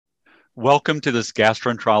Welcome to this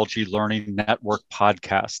Gastroenterology Learning Network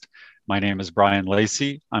podcast. My name is Brian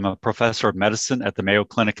Lacey. I'm a professor of medicine at the Mayo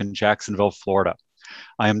Clinic in Jacksonville, Florida.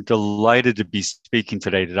 I am delighted to be speaking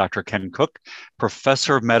today to Dr. Ken Cook,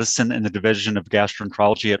 professor of medicine in the Division of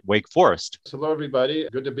Gastroenterology at Wake Forest. Hello, everybody.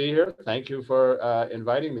 Good to be here. Thank you for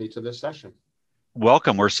inviting me to this session.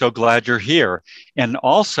 Welcome. We're so glad you're here. And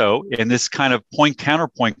also, in this kind of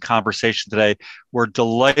point-counterpoint conversation today, we're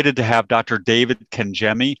delighted to have Dr. David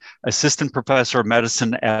Kangemi, Assistant Professor of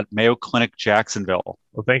Medicine at Mayo Clinic, Jacksonville.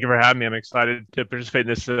 Well, thank you for having me. I'm excited to participate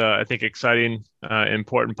in this, exciting,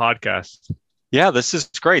 important podcast. Yeah, this is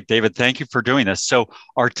great, David. Thank you for doing this. So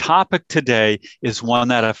our topic today is one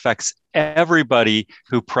that affects everybody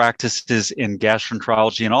who practices in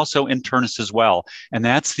gastroenterology and also internists as well. And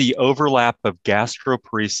that's the overlap of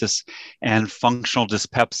gastroparesis and functional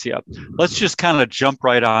dyspepsia. Let's just kind of jump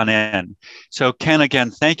right on in. So Ken, again,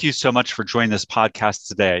 thank you so much for joining this podcast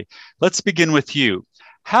today. Let's begin with you.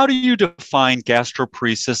 How do you define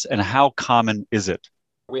gastroparesis and how common is it?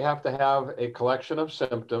 We have to have a collection of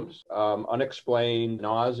symptoms, unexplained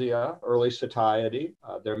nausea, early satiety,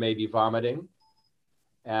 there may be vomiting,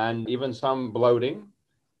 and even some bloating.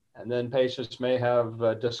 And then patients may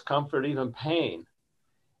have discomfort, even pain.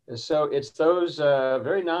 And so it's those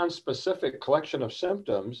very nonspecific collection of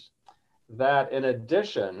symptoms that in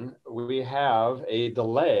addition, we have a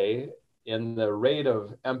delay in the rate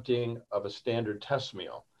of emptying of a standard test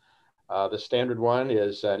meal. The standard one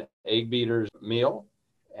is an egg beater's meal.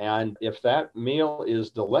 And if that meal is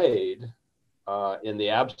delayed in the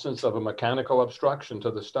absence of a mechanical obstruction to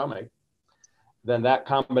the stomach, then that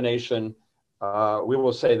combination, we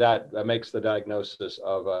will say that makes the diagnosis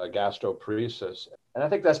of gastroparesis. And I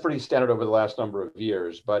think that's pretty standard over the last number of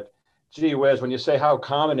years. But gee whiz, when you say how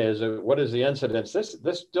common is it, what is the incidence,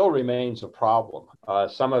 this still remains a problem.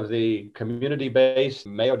 Some of the community-based,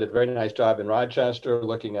 Mayo did a very nice job in Rochester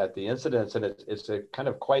looking at the incidence, and it's a kind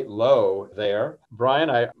of quite low there.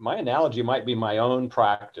 Brian, my analogy might be my own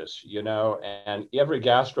practice, and every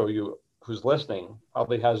gastro who's listening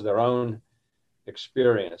probably has their own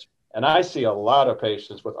experience. And I see a lot of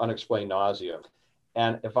patients with unexplained nausea.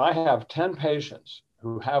 And if I have 10 patients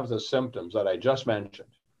who have the symptoms that I just mentioned,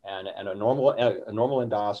 and a normal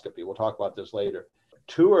endoscopy, we'll talk about this later,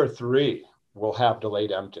 2 or 3 will have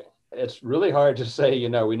delayed emptying. It's really hard to say, we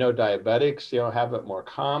know diabetics, have it more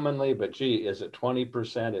commonly, but gee, is it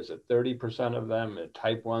 20%? Is it 30% of them?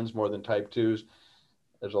 Type 1s more than type 2s?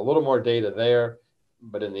 There's a little more data there,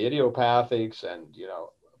 but in the idiopathics and,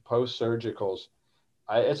 post-surgicals,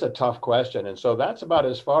 it's a tough question. And so that's about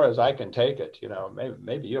as far as I can take it.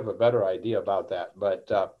 Maybe you have a better idea about that,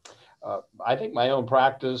 but I think my own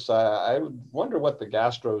practice, I would wonder what the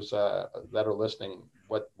gastros that are listening,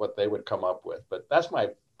 what they would come up with. But that's my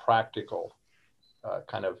practical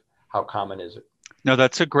kind of how common is it? No,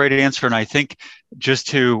 that's a great answer. And I think just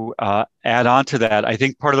to add on to that, I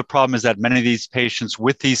think part of the problem is that many of these patients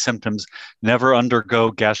with these symptoms never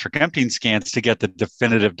undergo gastric emptying scans to get the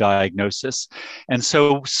definitive diagnosis. And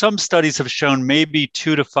so some studies have shown maybe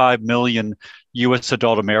 2 to 5 million US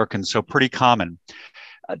adult Americans, so pretty common.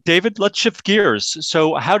 David, let's shift gears.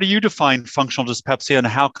 So how do you define functional dyspepsia and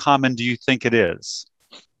how common do you think it is?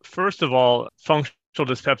 First of all, functional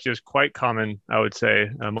dyspepsia is quite common, I would say,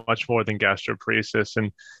 much more than gastroparesis.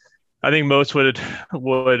 And I think most would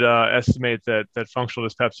estimate that functional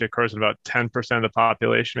dyspepsia occurs in about 10% of the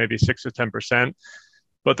population, maybe 6 to 10%.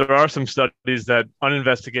 But there are some studies that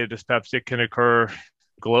uninvestigated dyspepsia can occur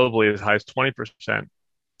globally as high as 20%.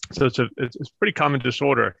 So it's a pretty common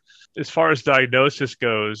disorder. As far as diagnosis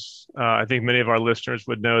goes, I think many of our listeners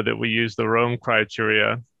would know that we use the Rome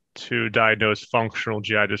criteria to diagnose functional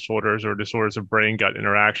GI disorders or disorders of brain-gut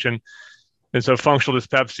interaction. And so functional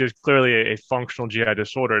dyspepsia is clearly a functional GI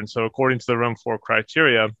disorder. And so according to the Rome 4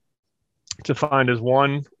 criteria, it's defined as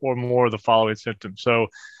one or more of the following symptoms. So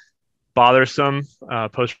bothersome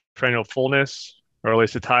postprandial fullness, early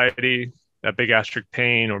satiety, epigastric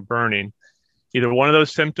pain, or burning. Either one of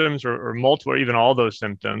those symptoms or multiple or even all those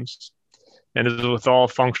symptoms. And as with all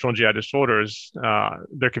functional GI disorders,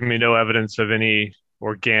 there can be no evidence of any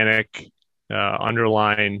organic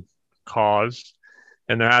underlying cause.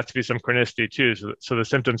 And there has to be some chronicity too. So the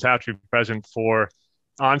symptoms have to be present for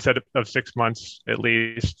onset of 6 months at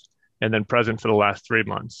least, and then present for the last 3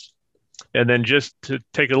 months. And then just to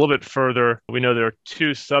take it a little bit further, we know there are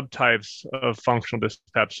 2 subtypes of functional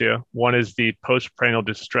dyspepsia. One is the postprandial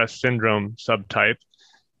distress syndrome subtype,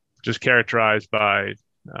 which is characterized by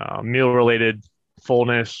meal-related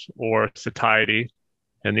fullness or satiety.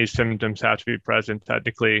 And these symptoms have to be present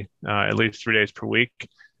technically at least 3 days per week.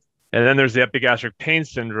 And then there's the epigastric pain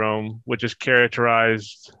syndrome, which is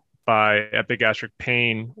characterized identify epigastric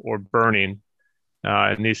pain or burning.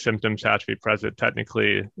 And these symptoms have to be present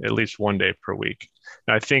technically at least 1 day per week.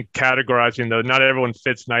 And I think categorizing, though, not everyone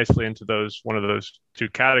fits nicely into one of those two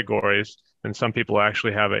categories. And some people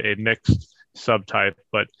actually have a mixed subtype,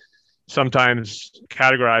 but sometimes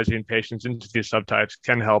categorizing patients into these subtypes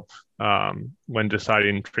can help when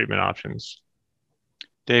deciding treatment options.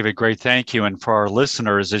 David, great. Thank you. And for our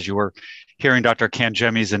listeners, as you were hearing Dr.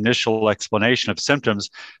 Kangemi's initial explanation of symptoms,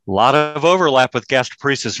 a lot of overlap with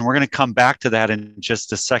gastroparesis, and we're going to come back to that in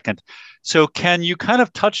just a second. So Ken, you kind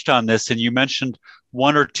of touched on this, and you mentioned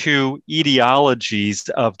one or two etiologies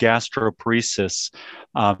of gastroparesis.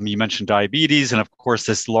 You mentioned diabetes and, of course,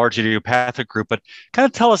 this large idiopathic group, but kind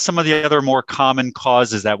of tell us some of the other more common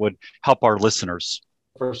causes that would help our listeners.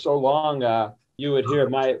 For so long, you would hear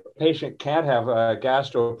my patient can't have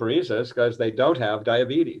gastroparesis because they don't have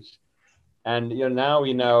diabetes. And now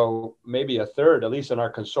we know maybe a third, at least in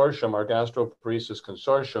our consortium, our gastroparesis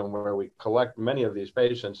consortium, where we collect many of these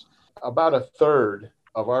patients, about a third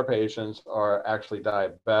of our patients are actually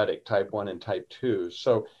diabetic, type 1 and type 2.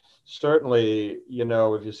 So certainly,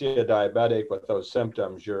 if you see a diabetic with those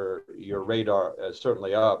symptoms, your radar is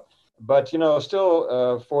certainly up. But,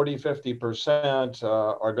 still 40, 50%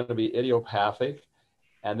 are going to be idiopathic.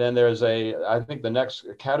 And then I think the next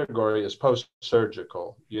category is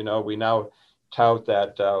post-surgical. We now tout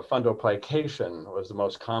that fundoplication was the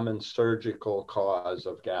most common surgical cause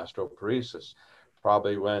of gastroparesis,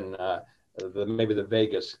 probably when maybe the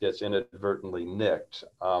vagus gets inadvertently nicked.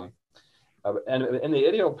 And in the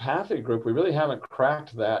idiopathic group, we really haven't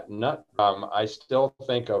cracked that nut. I still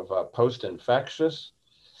think of post-infectious,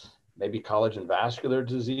 maybe collagen vascular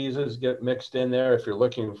diseases get mixed in there if you're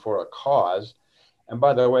looking for a cause. And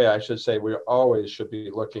by the way, I should say we always should be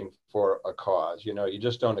looking for a cause. You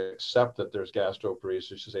just don't accept that there's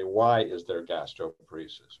gastroparesis. You say, why is there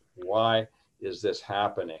gastroparesis? Why is this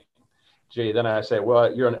happening? Gee, then I say,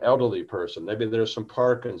 well, you're an elderly person. Maybe there's some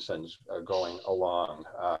Parkinson's going along.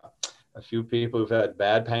 A few people who've had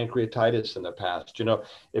bad pancreatitis in the past.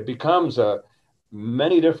 It becomes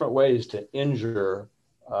many different ways to injure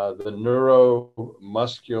the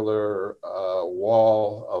neuromuscular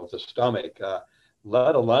wall of the stomach,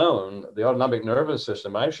 let alone the autonomic nervous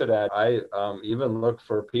system. I should add, I even look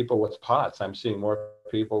for people with POTS. I'm seeing more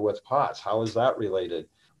people with POTS. How is that related?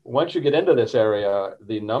 Once you get into this area,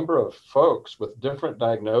 the number of folks with different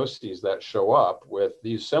diagnoses that show up with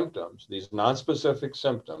these symptoms, these nonspecific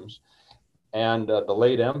symptoms, and the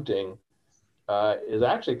late emptying is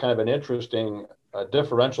actually kind of an interesting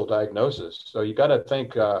differential diagnosis. So you got to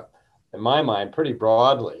think, in my mind, pretty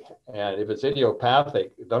broadly. And if it's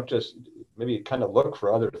idiopathic, don't just maybe kind of look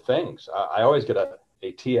for other things. I always get a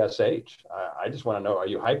TSH. I just want to know, are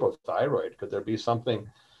you hypothyroid? Could there be something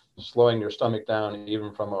slowing your stomach down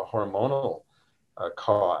even from a hormonal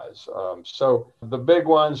cause? So the big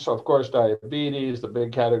ones, of course, diabetes, the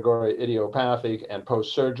big category, idiopathic and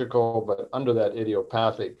post-surgical. But under that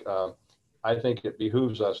idiopathic, I think it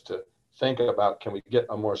behooves us to think about, can we get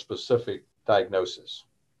a more specific diagnosis?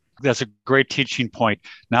 That's a great teaching point.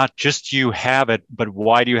 Not just you have it, but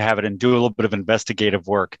why do you have it, and do a little bit of investigative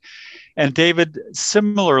work. And David,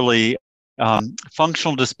 similarly,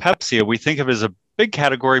 functional dyspepsia, we think of as a big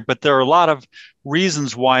category, but there are a lot of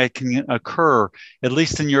reasons why it can occur. At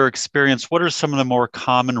least in your experience, what are some of the more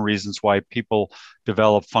common reasons why people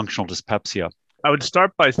develop functional dyspepsia? I would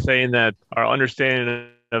start by saying that our understanding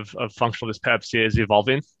of functional dyspepsia is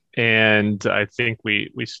evolving. And I think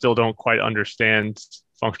we still don't quite understand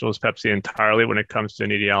functional dyspepsia entirely when it comes to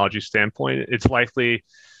an etiology standpoint. It's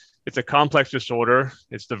a complex disorder.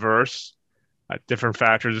 It's diverse. Different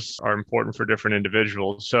factors are important for different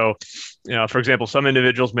individuals. So, for example, some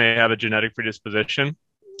individuals may have a genetic predisposition.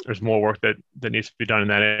 There's more work that needs to be done in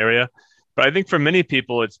that area. But I think for many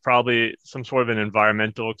people, it's probably some sort of an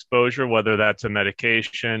environmental exposure, whether that's a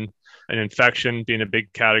medication, an infection being a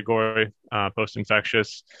big category,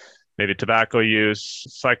 post-infectious, maybe tobacco use,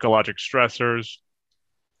 psychological stressors.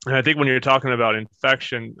 And I think when you're talking about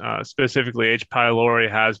infection, specifically H. pylori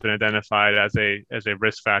has been identified as a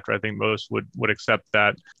risk factor. I think most would accept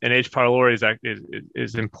that. And H. pylori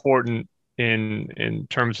is important in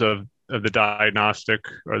terms of the diagnostic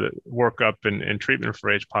or the workup and treatment for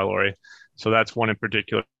H. pylori. So that's one in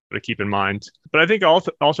particular to keep in mind. But I think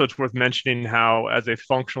also it's worth mentioning how, as a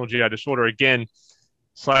functional GI disorder, again,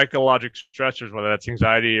 psychological stressors, whether that's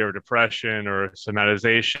anxiety or depression or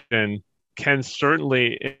somatization, can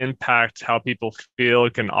certainly impact how people feel.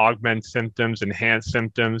 It can augment symptoms, enhance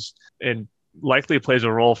symptoms, and likely plays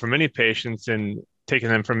a role for many patients in taking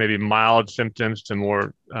them from maybe mild symptoms to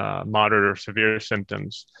more moderate or severe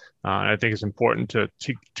symptoms. I think it's important to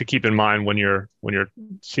keep in mind when you're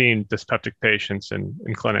seeing dyspeptic patients in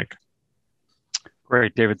clinic.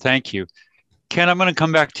 Great, David. Thank you. Ken, I'm going to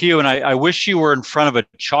come back to you, and I wish you were in front of a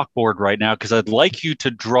chalkboard right now because I'd like you to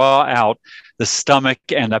draw out the stomach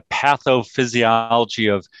and the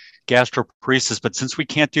pathophysiology of gastroparesis. But since we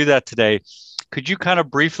can't do that today, could you kind of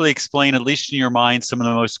briefly explain, at least in your mind, some of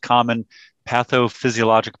the most common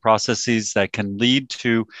pathophysiologic processes that can lead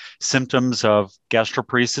to symptoms of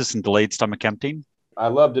gastroparesis and delayed stomach emptying? I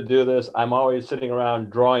love to do this. I'm always sitting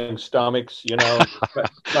around drawing stomachs,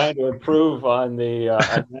 trying to improve on the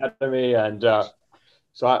anatomy. And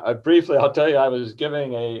so I'll tell you, I was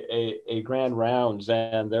giving a grand rounds,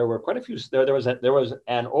 and there were quite a few. There was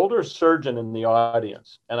an older surgeon in the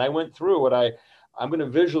audience, and I went through I'm going to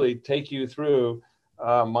visually take you through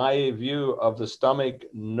my view of the stomach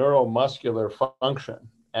neuromuscular function.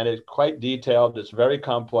 And it's quite detailed. It's very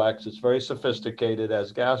complex. It's very sophisticated,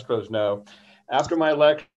 as gastros know. After my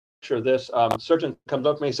lecture, this surgeon comes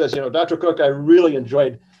up to me and says, Dr. Cook, I really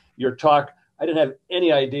enjoyed your talk. I didn't have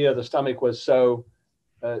any idea the stomach was so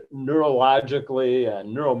neurologically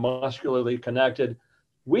and neuromuscularly connected.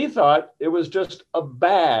 We thought it was just a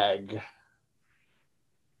bag.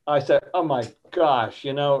 I said, oh my gosh,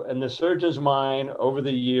 in the surgeon's mind over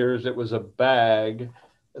the years, it was a bag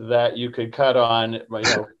that you could cut on,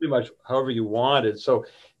 pretty much however you wanted. So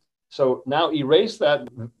now erase that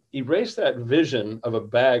vision of a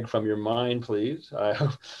bag from your mind, please.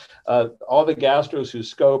 All the gastros who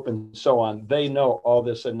scope and so on, they know all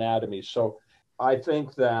this anatomy. So I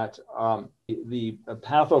think that the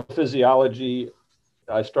pathophysiology,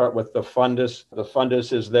 I start with the fundus. The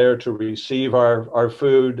fundus is there to receive our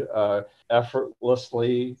food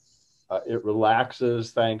effortlessly. It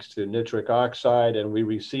relaxes thanks to nitric oxide, and we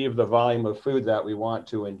receive the volume of food that we want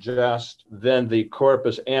to ingest. Then the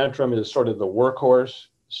corpus antrum is sort of the workhorse,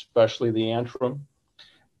 especially the antrum,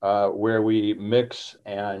 where we mix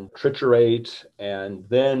and triturate, and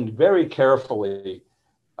then very carefully,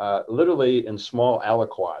 literally in small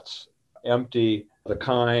aliquots, empty the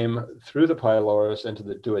chyme through the pylorus into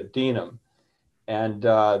the duodenum. And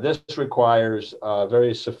this requires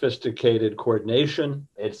very sophisticated coordination.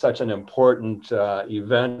 It's such an important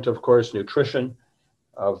event, of course, nutrition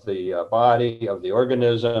of the body, of the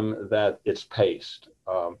organism, that it's paced.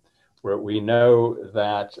 Where we know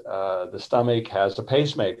that the stomach has a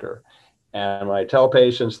pacemaker. And when I tell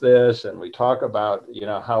patients this and we talk about,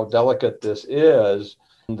 how delicate this is,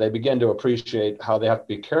 they begin to appreciate how they have to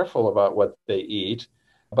be careful about what they eat.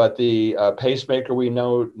 But the pacemaker we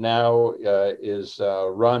know now is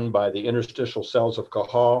run by the interstitial cells of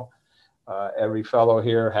Cajal. Every fellow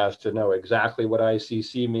here has to know exactly what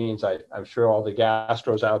ICC means. I'm sure all the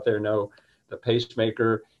gastros out there know the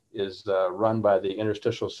pacemaker is run by the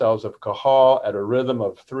interstitial cells of Cajal at a rhythm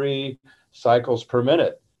of 3 cycles per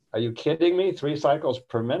minute. Are you kidding me? 3 cycles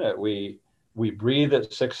per minute. We breathe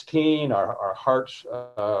at 16. Our hearts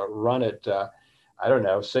run at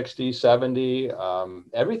 60, 70.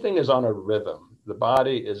 Everything is on a rhythm. The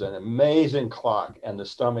body is an amazing clock, and the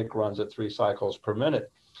stomach runs at 3 cycles per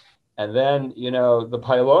minute. And then, the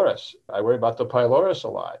pylorus. I worry about the pylorus a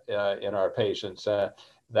lot in our patients.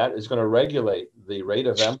 That is going to regulate the rate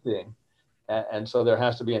of emptying. And so there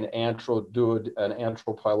has to be an antral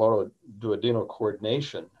pyloro-duodenal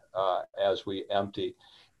coordination as we empty.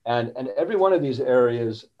 And every one of these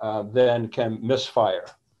areas then can misfire.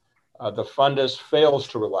 The fundus fails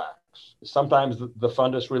to relax. Sometimes the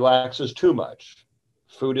fundus relaxes too much.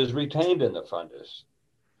 Food is retained in the fundus.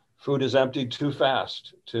 Food is emptied too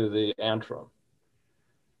fast to the antrum.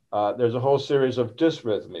 There's a whole series of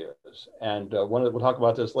dysrhythmias, and we'll talk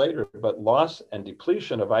about this later, but loss and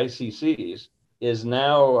depletion of ICCs is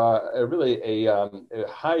now really a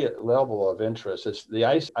high level of interest. The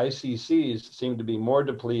ICCs seem to be more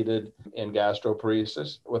depleted in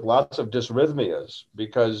gastroparesis with lots of dysrhythmias,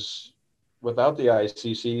 because without the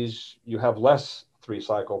ICCs, you have less 3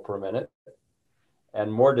 cycle per minute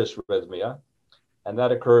and more dysrhythmia, and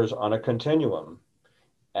that occurs on a continuum.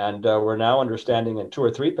 And we're now understanding in 2 or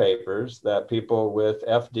 3 papers that people with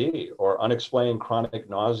FD or unexplained chronic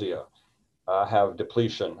nausea have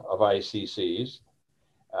depletion of ICCs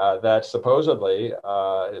that supposedly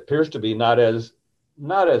appears to be not as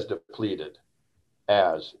depleted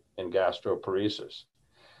as in gastroparesis.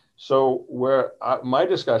 So where my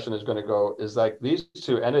discussion is going to go is like these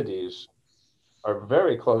 2 entities are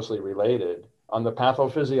very closely related on the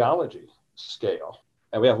pathophysiology scale.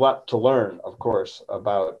 And we have a lot to learn, of course,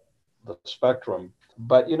 about the spectrum.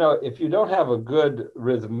 But, if you don't have a good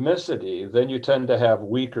rhythmicity, then you tend to have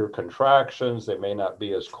weaker contractions. They may not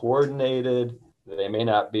be as coordinated. They may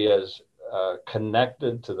not be as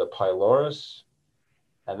connected to the pylorus.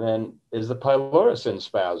 And then, is the pylorus in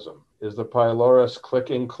spasm? Is the pylorus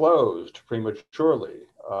clicking closed prematurely?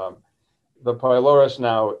 The pylorus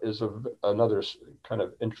now is another kind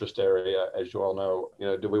of interest area, as you all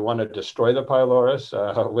know. Do we want to destroy the pylorus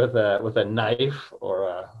with a knife or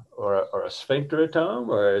a sphincteratome,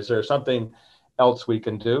 or is there something else we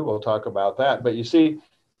can do? We'll talk about that. But you see,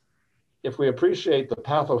 if we appreciate the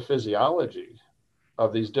pathophysiology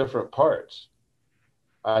of these different parts,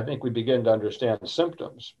 I think we begin to understand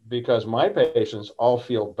symptoms, because my patients all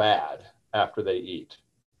feel bad after they eat.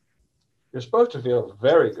 You're supposed to feel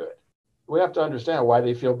very good. We have to understand why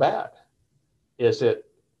they feel bad. Is it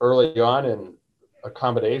early on in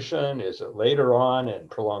accommodation? Is it later on in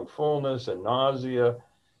prolonged fullness and nausea?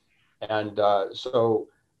 And so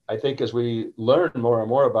I think as we learn more and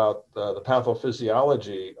more about the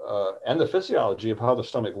pathophysiology and the physiology of how the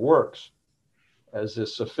stomach works as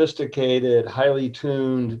this sophisticated, highly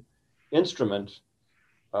tuned instrument,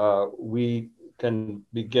 we can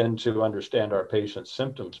begin to understand our patients'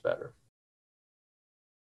 symptoms better.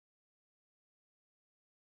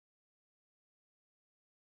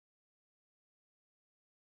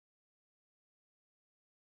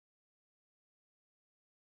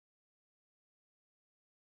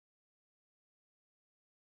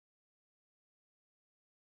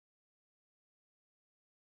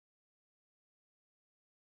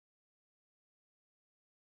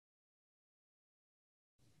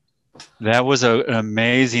 That was an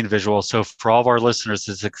amazing visual. So for all of our listeners,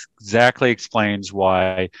 this exactly explains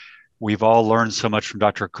why we've all learned so much from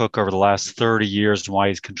Dr. Cook over the last 30 years and why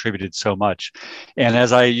he's contributed so much. And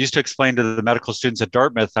as I used to explain to the medical students at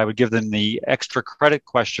Dartmouth, I would give them the extra credit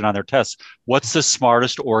question on their tests. What's the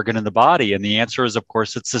smartest organ in the body? And the answer is, of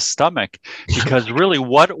course, it's the stomach, because really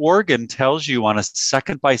what organ tells you on a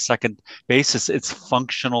second by second basis its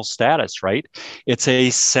functional status, right? It's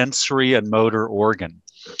a sensory and motor organ.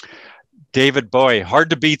 David, boy, hard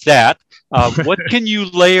to beat that. What can you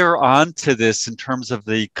layer onto this in terms of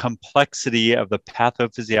the complexity of the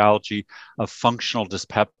pathophysiology of functional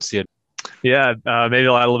dyspepsia? Yeah, maybe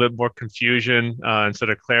I'll add a little bit more confusion instead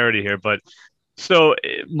of clarity here. But so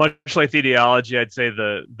much like the etaology, I'd say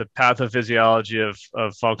the pathophysiology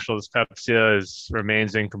of functional dyspepsia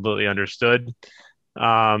remains incompletely understood.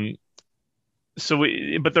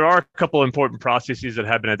 But there are a couple important processes that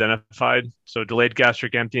have been identified. So delayed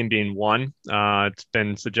gastric emptying being one. It's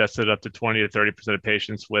been suggested up to 20 to 30% of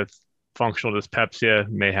patients with functional dyspepsia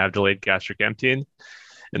may have delayed gastric emptying.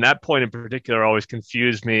 And that point in particular always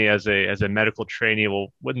confused me as a medical trainee. Well,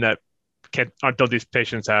 don't these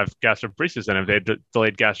patients have gastroparesis and have they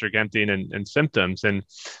delayed gastric emptying and symptoms? And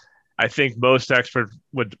I think most experts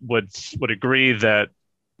would agree that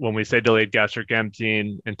when we say delayed gastric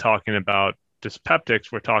emptying and talking about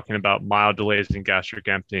dyspeptics, we're talking about mild delays in gastric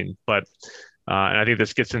emptying. But and I think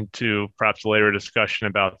this gets into perhaps a later discussion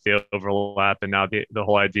about the overlap and now the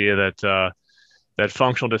whole idea that that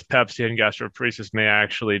functional dyspepsia and gastroparesis may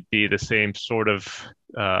actually be the same sort of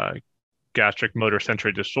gastric motor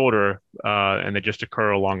sensory disorder, and they just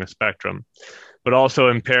occur along a spectrum. But also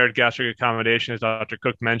impaired gastric accommodation, as Dr.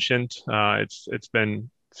 Cook mentioned, it's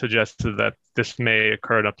been suggested that this may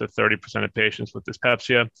occur in up to 30% of patients with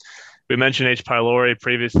dyspepsia. We mentioned H. pylori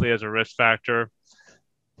previously as a risk factor.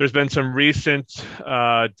 There's been some recent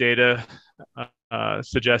data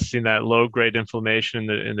suggesting that low-grade inflammation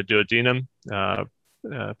in the duodenum,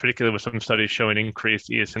 particularly with some studies showing increased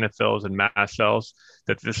eosinophils and mast cells,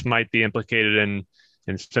 that this might be implicated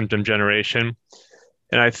in symptom generation.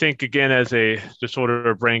 And I think, again, as a disorder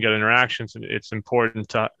of brain-gut interactions, it's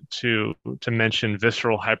important to mention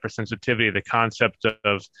visceral hypersensitivity, the concept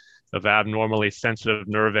of abnormally sensitive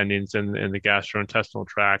nerve endings in the gastrointestinal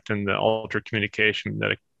tract and the altered communication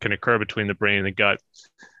that can occur between the brain and the gut.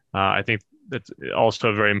 I think that's also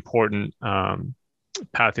a very important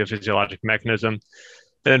pathophysiologic mechanism. And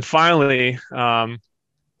then finally,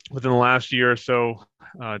 within the last year or so,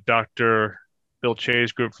 Dr. Bill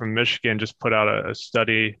Che's group from Michigan just put out a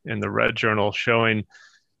study in the Red Journal showing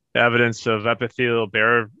evidence of epithelial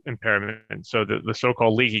barrier impairment. So the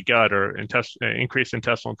so-called leaky gut or increased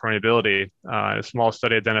intestinal permeability, a small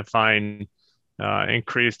study identifying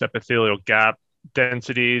increased epithelial gap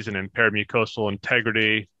densities and impaired mucosal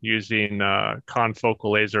integrity using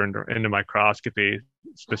confocal laser endomicroscopy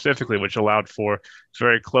specifically, which allowed for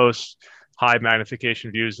very close high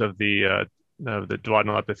magnification views of the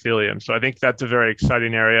duodenal epithelium. So I think that's a very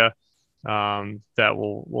exciting area that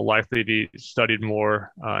will likely be studied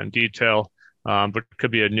more in detail but it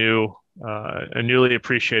could be a newly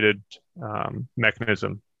appreciated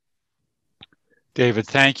mechanism. David,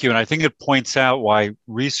 thank you. And I think it points out why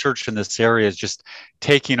research in this area is just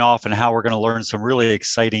taking off and how we're going to learn some really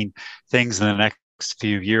exciting things in the next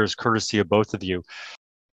few years, courtesy of both of you.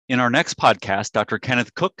 In our next podcast, Dr.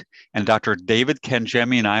 Kenneth Cook and Dr. David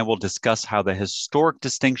Kangemi and I will discuss how the historic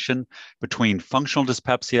distinction between functional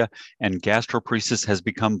dyspepsia and gastroparesis has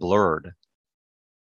become blurred.